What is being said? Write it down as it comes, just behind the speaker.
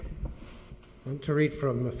I want to read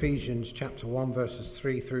from Ephesians chapter 1 verses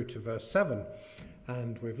 3 through to verse 7,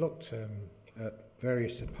 and we've looked at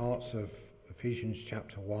various parts of Ephesians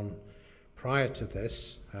chapter 1 prior to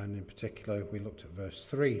this, and in particular we looked at verse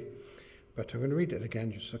 3, but I'm going to read it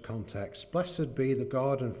again just for context. Blessed be the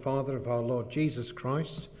God and Father of our Lord Jesus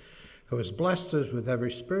Christ, who has blessed us with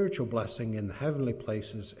every spiritual blessing in the heavenly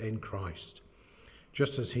places in Christ,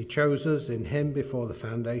 just as he chose us in him before the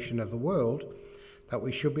foundation of the world, that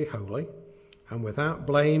we should be holy and without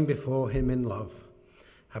blame before him in love,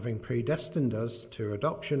 having predestined us to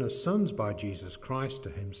adoption as sons by Jesus Christ to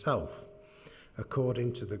himself,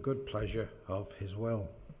 according to the good pleasure of his will,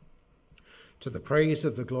 to the praise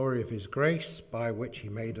of the glory of his grace, by which he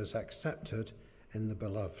made us accepted in the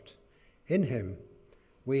beloved. In him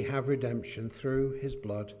we have redemption through his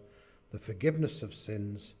blood, the forgiveness of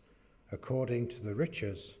sins, according to the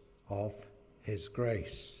riches of his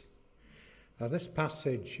grace. Now this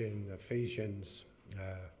passage in Ephesians,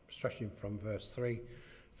 stretching from verse 3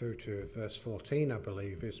 through to verse 14, I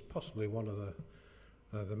believe, is possibly one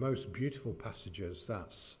of the most beautiful passages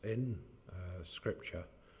that's in Scripture.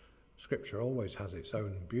 Scripture always has its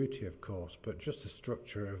own beauty, of course, but just the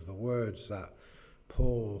structure of the words that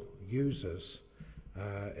Paul uses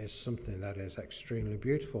is something that is extremely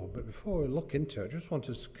beautiful. But before we look into it, I just want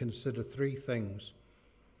to consider three things.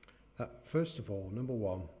 First of all, number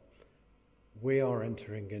one, we are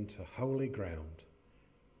entering into holy ground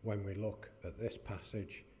when we look at this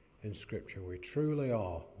passage in Scripture. We truly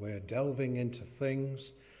are. We're delving into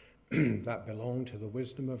things that belong to the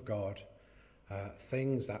wisdom of God,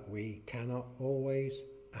 things that we cannot always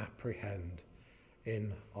apprehend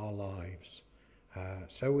in our lives.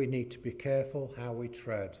 So we need to be careful how we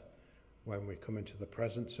tread when we come into the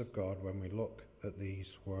presence of God, when we look at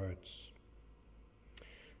these words.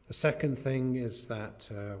 The second thing is that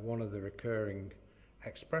one of the recurring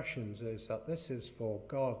expressions is that this is for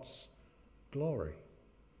God's glory.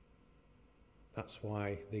 That's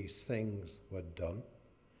why these things were done.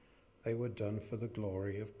 They were done for the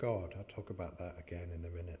glory of God. I'll talk about that again in a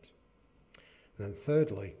minute. And then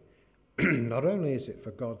thirdly, not only is it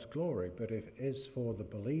for God's glory, but it is for the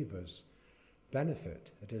believer's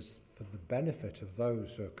benefit. It is for the benefit of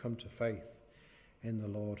those who have come to faith in the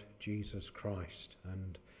Lord Jesus Christ.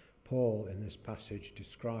 And Paul in this passage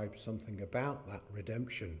describes something about that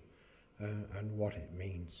redemption and what it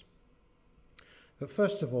means. But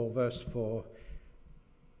first of all, verse 4,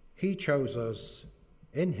 he chose us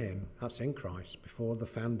in him, that's in Christ, before the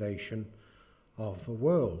foundation of the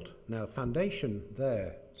world. Now, foundation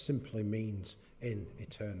there simply means in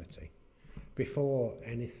eternity, before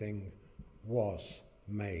anything was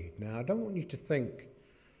made. Now, I don't want you to think,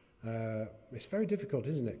 it's very difficult,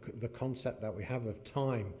 isn't it, the concept that we have of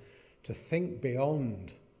time, to think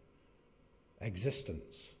beyond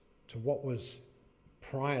existence to what was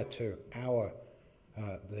prior to our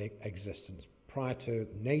the existence, prior to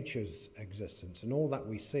nature's existence and all that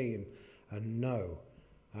we see and know.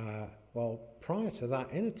 Well, prior to that,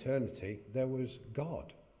 in eternity, there was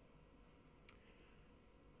God.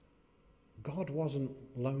 God wasn't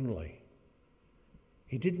lonely.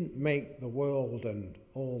 He didn't make the world and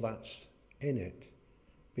all that's in it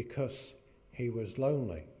because he was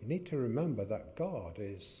lonely. You need to remember that God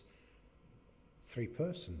is three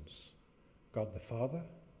persons: God the Father,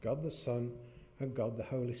 God the Son, and God the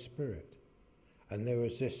Holy Spirit. And there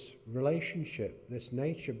was this relationship, this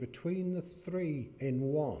nature between the three in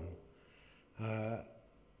one that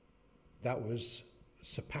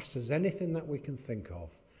surpasses anything that we can think of.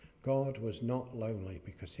 God was not lonely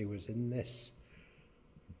because he was in this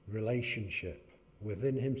relationship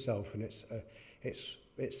within himself, and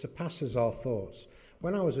it surpasses our thoughts.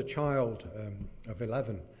 When I was a child of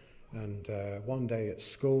 11, and one day at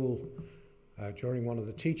school, during one of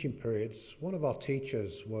the teaching periods, one of our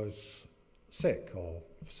teachers was sick, or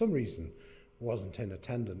for some reason wasn't in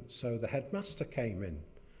attendance. So the headmaster came in,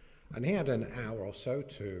 and he had an hour or so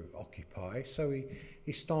to occupy. So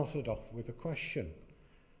he started off with a question.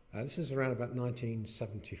 This is around about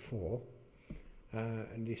 1974,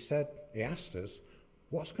 and he asked us,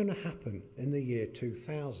 what's going to happen in the year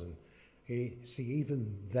 2000?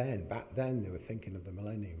 Even then, back then, they were thinking of the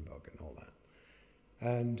millennium bug and all that.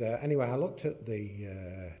 And anyway, I looked at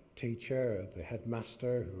the teacher, the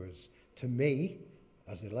headmaster, who was, to me,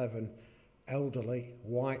 as 11, elderly,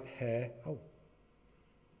 white hair. Oh,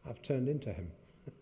 I've turned into him.